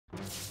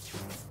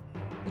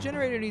The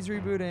generator needs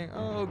rebooting.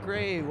 Oh,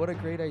 great. What a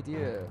great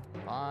idea.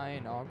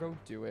 Fine, I'll go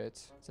do it.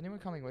 Is anyone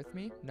coming with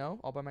me? No?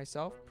 All by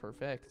myself?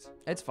 Perfect.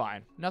 It's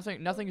fine.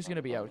 Nothing is going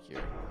to be out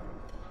here.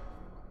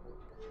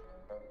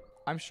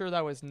 I'm sure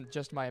that was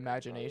just my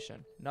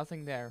imagination.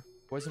 Nothing there.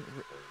 Wasn't...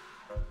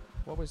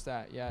 What was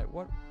that? Yeah,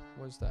 what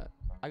was that?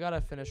 I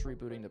gotta finish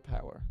rebooting the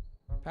power.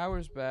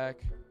 Power's back.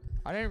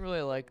 I didn't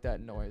really like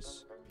that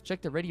noise.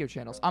 Check the radio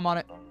channels. I'm on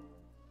it.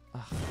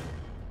 Ugh.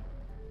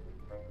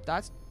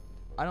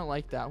 I don't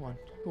like that one.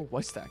 Who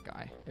was that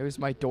guy? It was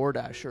my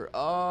DoorDasher.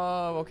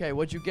 Oh, okay.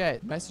 What'd you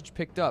get? Message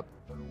picked up.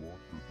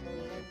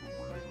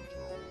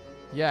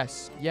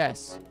 Yes.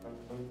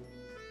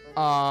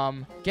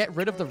 Get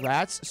rid of the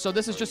rats. So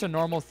this is just a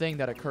normal thing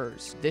that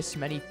occurs. This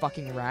many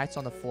fucking rats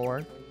on the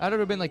floor. That would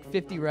have been like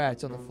 50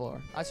 rats on the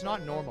floor. That's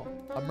not normal.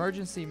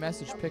 Emergency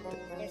message picked up.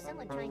 There's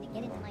someone trying to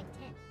get into my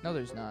tent. No,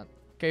 there's not.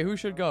 Okay, who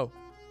should go?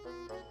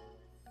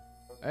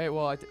 Hey,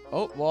 well, I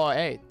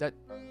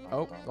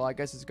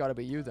guess it's gotta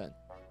be you then.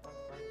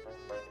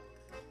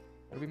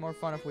 It'll be more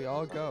fun if we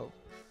all go.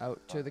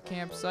 Out to the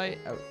campsite,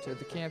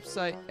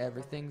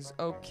 everything's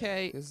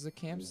okay. This is a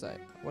campsite.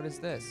 What is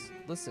this?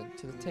 Listen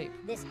to the tape.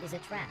 This is a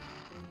trap.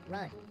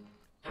 Run.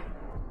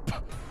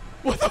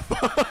 What the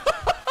fuck?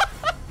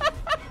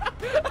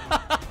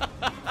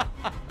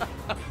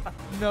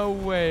 No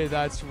way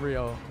that's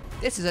real.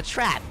 This is a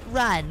trap.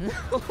 Run.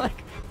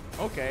 Like,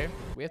 okay.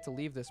 We have to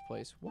leave this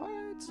place. What?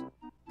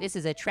 This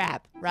is a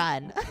trap.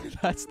 Run.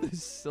 That's the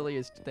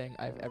silliest thing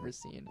I've ever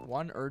seen.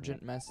 One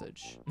urgent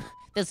message.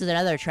 This is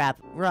another trap.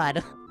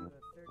 Run.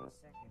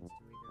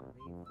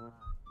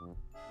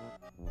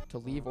 To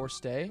leave or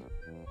stay?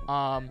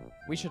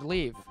 We should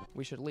leave.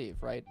 We should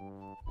leave, right?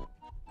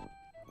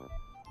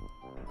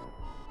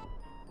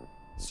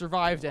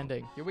 Survived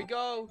ending. Here we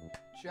go.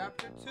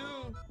 Chapter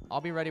 2.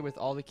 I'll be ready with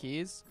all the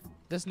keys.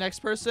 This next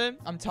person,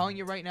 I'm telling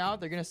you right now,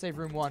 they're gonna save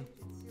room 1.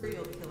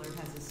 Serial killer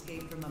has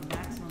escaped from a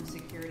maximum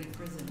security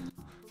prison.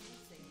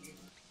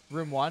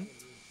 Room 1.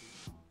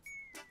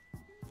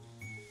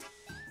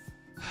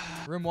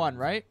 Room 1,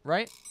 right?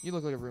 Right? You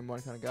look like a room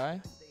 1 kind of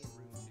guy.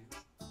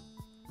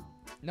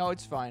 No,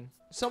 it's fine.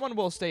 Someone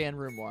will stay in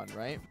room 1,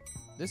 right?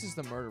 This is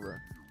the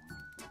murderer.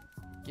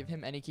 Give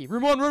him any key.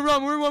 Room 1, room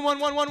 1, room 1, 1,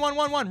 1, 1, 1,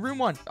 1, 1, room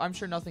 1. I'm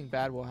sure nothing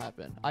bad will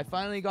happen. I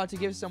finally got to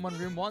give someone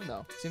room 1,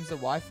 though. Seems the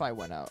Wi-Fi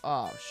went out.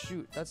 Oh,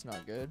 shoot. That's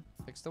not good.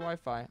 Fix the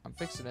Wi-Fi. I'm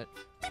fixing it.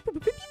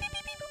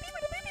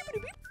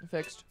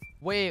 Fixed.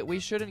 Wait, we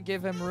shouldn't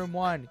give him room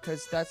 1,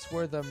 because that's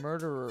where the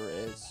murderer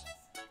is.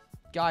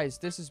 Guys,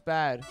 this is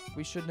bad.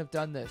 We shouldn't have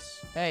done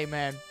this. Hey,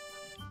 man.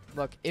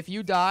 Look, if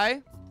you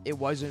die, it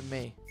wasn't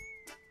me.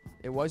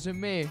 It wasn't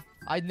me.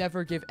 I'd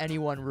never give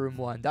anyone room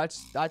 1.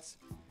 That's...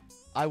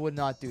 I would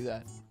not do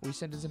that. We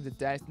sentenced him to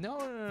death.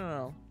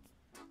 No.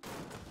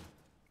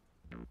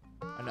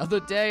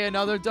 Another day,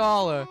 another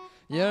dollar.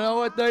 You know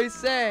what they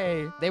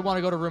say. They want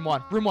to go to room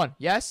 1. Room 1,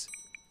 yes?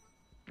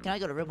 Can I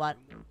go to room 1?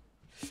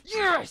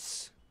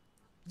 Yes!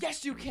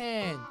 Yes, you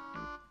can.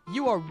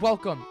 You are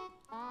welcome.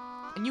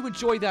 And you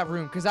enjoy that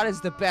room, because that is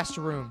the best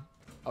room.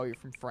 Oh, you're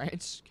from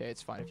France? Okay,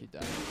 it's fine if you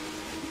die.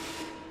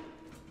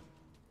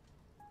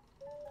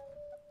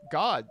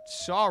 God,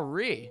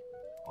 sorry.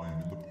 I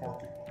am in the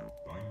parking lot.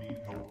 I need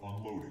help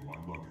unloading my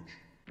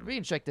luggage. We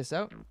can check this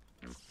out.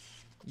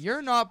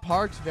 You're not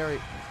parked very...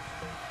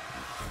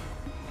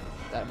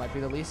 That might be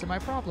the least of my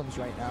problems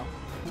right now.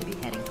 We'll be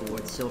heading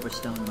towards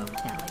Silverstone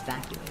Motel.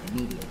 Evacuate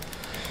immediately.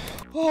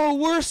 Oh,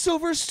 we're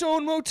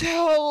Silverstone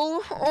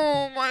Motel!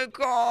 Oh my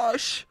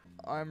gosh!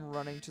 I'm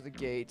running to the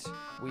gate.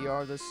 We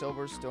are the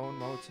Silverstone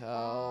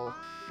Motel.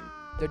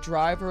 The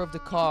driver of the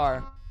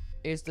car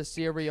is the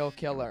serial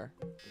killer.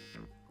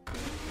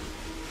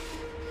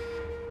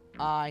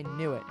 I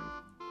knew it.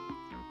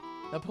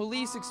 The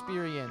police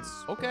experience.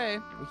 Okay,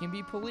 we can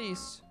be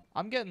police.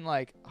 I'm getting,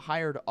 like,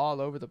 hired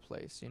all over the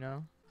place, you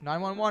know?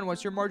 911,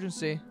 what's your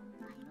emergency?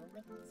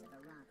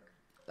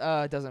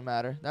 It doesn't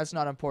matter. That's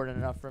not important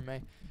enough for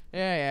me.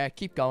 Yeah,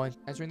 keep going.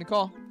 Answering the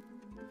call.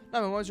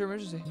 911, what's your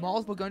emergency?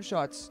 Multiple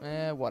gunshots.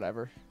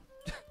 Whatever.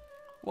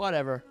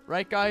 Whatever.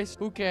 Right, guys?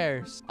 Who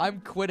cares?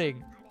 I'm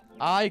quitting.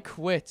 I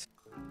quit.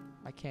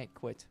 I can't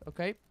quit,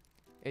 okay?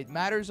 It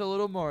matters a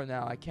little more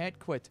now. I can't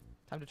quit.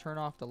 Time to turn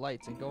off the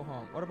lights and go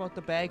home. What about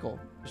the bagel?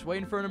 Just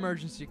waiting for an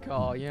emergency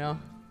call, you know?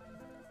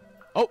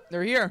 Oh,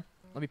 they're here.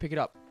 Let me pick it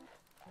up.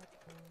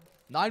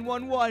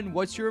 911,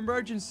 what's your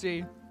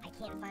emergency? I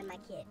can't find my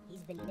kid.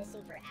 He's been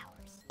missing for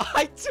hours.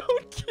 I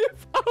don't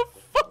give a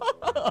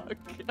fuck.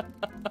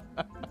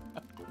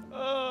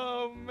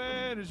 Oh,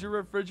 man. Is your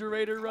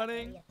refrigerator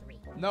running?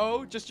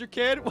 No, just your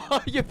kid?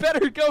 Well, you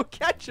better go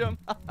catch him.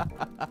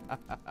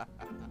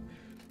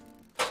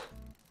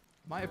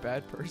 Am I a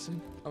bad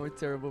person? I'm a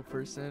terrible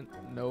person.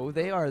 No,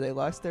 they are. They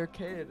lost their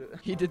kid.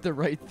 He did the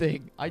right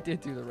thing. I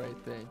did do the right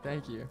thing.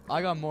 Thank you.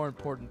 I got more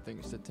important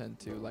things to tend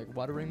to, like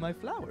watering my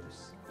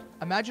flowers.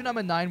 Imagine I'm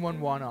a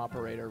 911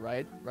 operator,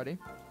 right? Ready?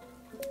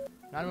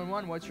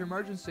 911, what's your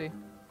emergency?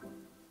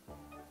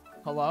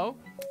 Hello?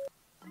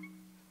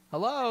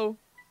 Hello?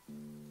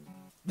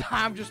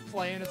 I'm just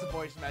playing as a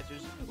voice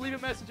message. Leave a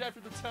message after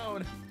the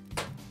tone.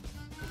 The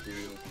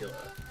serial killer,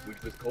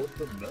 which was caught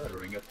for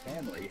murdering a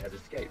family, has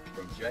escaped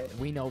from jail.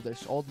 We know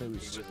this. Old He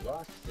news. was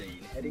last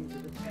seen heading to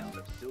the town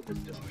of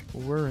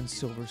Silverstone. We're in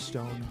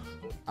Silverstone.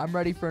 I'm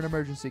ready for an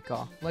emergency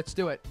call. Let's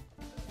do it.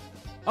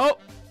 Oh!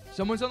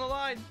 Someone's on the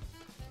line.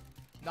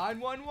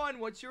 911,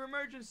 what's your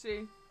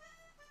emergency?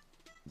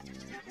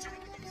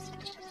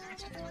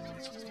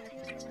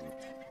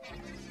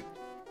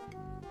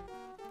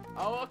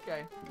 Oh,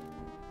 okay.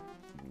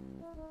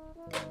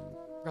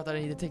 Forgot that I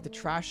need to take the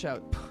trash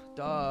out.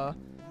 Duh.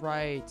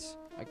 Right.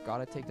 I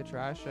gotta take the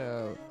trash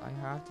out. I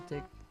have to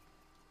take...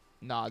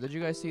 Nah, did you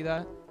guys see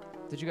that?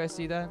 Did you guys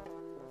see that?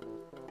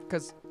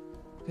 Because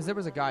there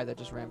was a guy that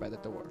just ran by the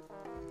door.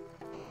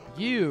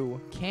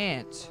 You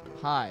can't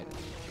hide.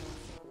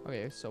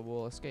 Okay, so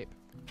we'll escape.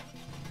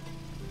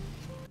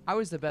 I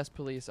was the best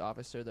police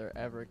officer there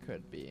ever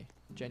could be.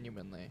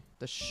 Genuinely.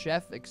 The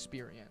Chef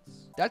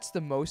Experience. That's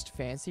the most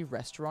fancy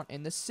restaurant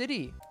in the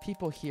city.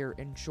 People here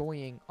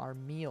enjoying our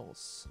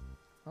meals.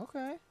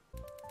 Okay.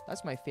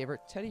 That's my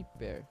favorite teddy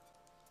bear.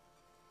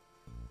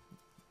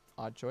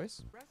 Odd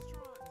choice.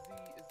 Restaurant Z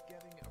is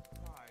getting a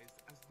prize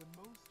as the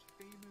most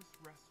famous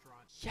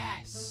restaurant.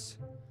 Yes!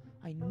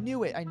 I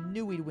knew it. I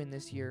knew we'd win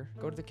this year.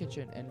 Go to the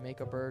kitchen and make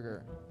a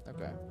burger.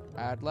 Okay.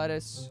 Add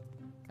lettuce.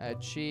 Add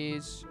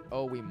cheese.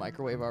 Oh, we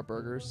microwave our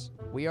burgers.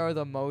 We are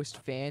the most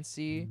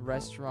fancy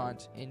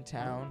restaurant in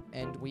town,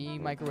 and we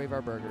microwave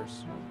our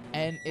burgers.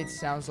 And it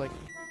sounds like...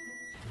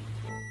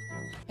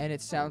 And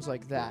it sounds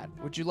like that.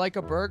 Would you like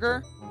a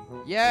burger?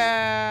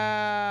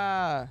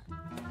 Yeah!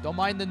 Don't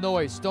mind the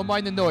noise. Don't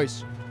mind the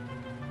noise.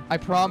 I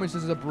promise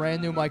this is a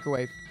brand new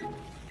microwave.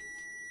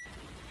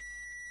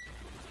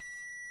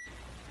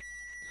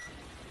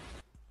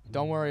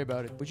 Don't worry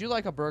about it. Would you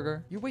like a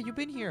burger? Wait, you've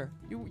been here.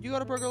 You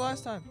got a burger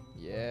last time.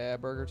 Yeah,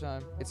 burger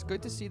time. It's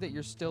good to see that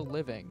you're still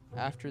living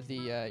after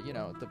the,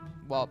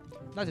 well,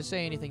 not to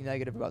say anything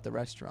negative about the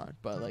restaurant,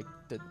 but like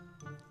the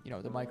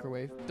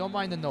microwave. Don't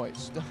mind the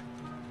noise.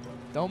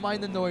 Don't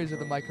mind the noise of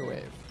the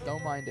microwave.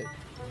 Don't mind it.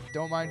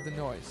 Don't mind the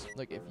noise.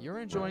 Like, if you're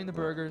enjoying the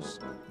burgers,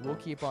 we'll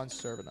keep on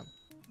serving them.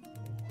 Oh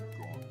my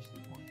gosh,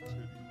 look at my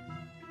teddy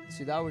bear.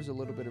 See, that was a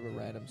little bit of a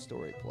random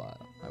story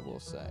plot, I will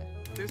say.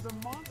 There's a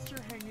monster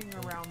hanging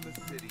around the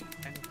city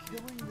and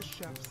killing the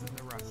chefs in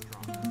the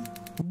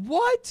restaurants.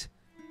 What?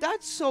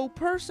 That's so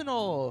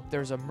personal.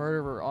 There's a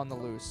murderer on the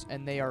loose,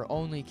 and they are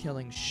only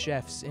killing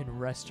chefs in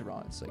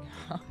restaurants. Like,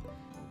 huh?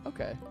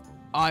 Okay.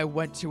 I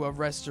went to a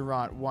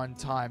restaurant one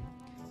time,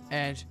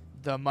 and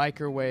the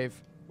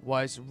microwave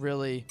was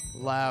really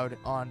loud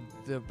on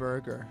the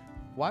burger.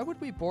 Why would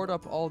we board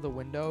up all the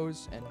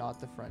windows and not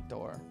the front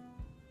door?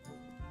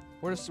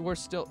 We're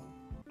still...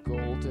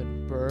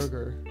 Golden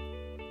burger.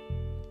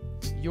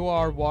 You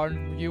are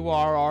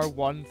our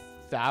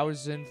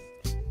 1000th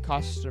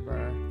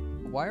customer.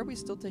 Why are we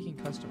still taking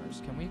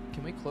customers?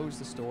 Can we close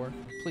the store?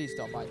 Please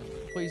don't mind.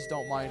 Please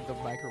don't mind the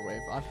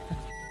microwave.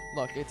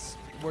 Look,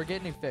 we're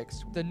getting it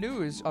fixed. The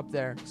news up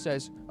there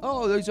says,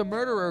 oh, there's a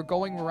murderer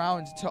going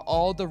around to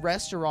all the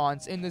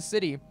restaurants in the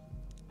city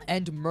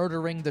and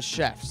murdering the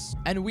chefs.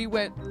 And we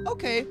went,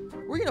 okay,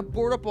 we're gonna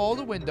board up all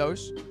the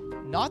windows,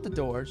 not the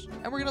doors,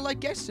 and we're gonna let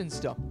guests in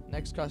still.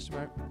 Next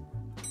customer.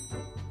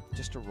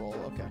 Just a roll.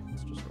 Okay,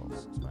 it's just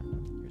rolls. It's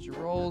fine. Here's your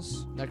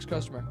rolls. Next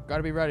customer.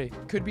 Gotta be ready.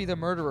 Could be the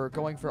murderer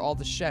going for all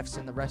the chefs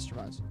in the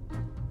restaurants.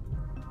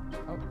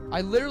 Oh,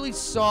 I literally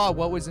saw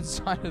what was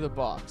inside of the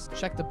box.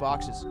 Check the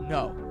boxes.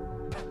 No.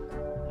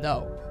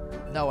 No.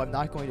 No, I'm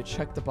not going to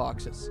check the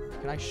boxes.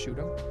 Can I shoot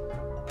him?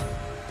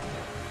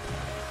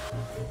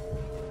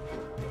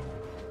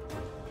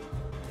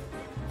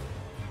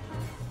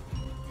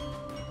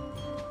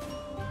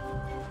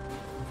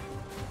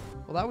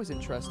 Well, that was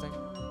interesting.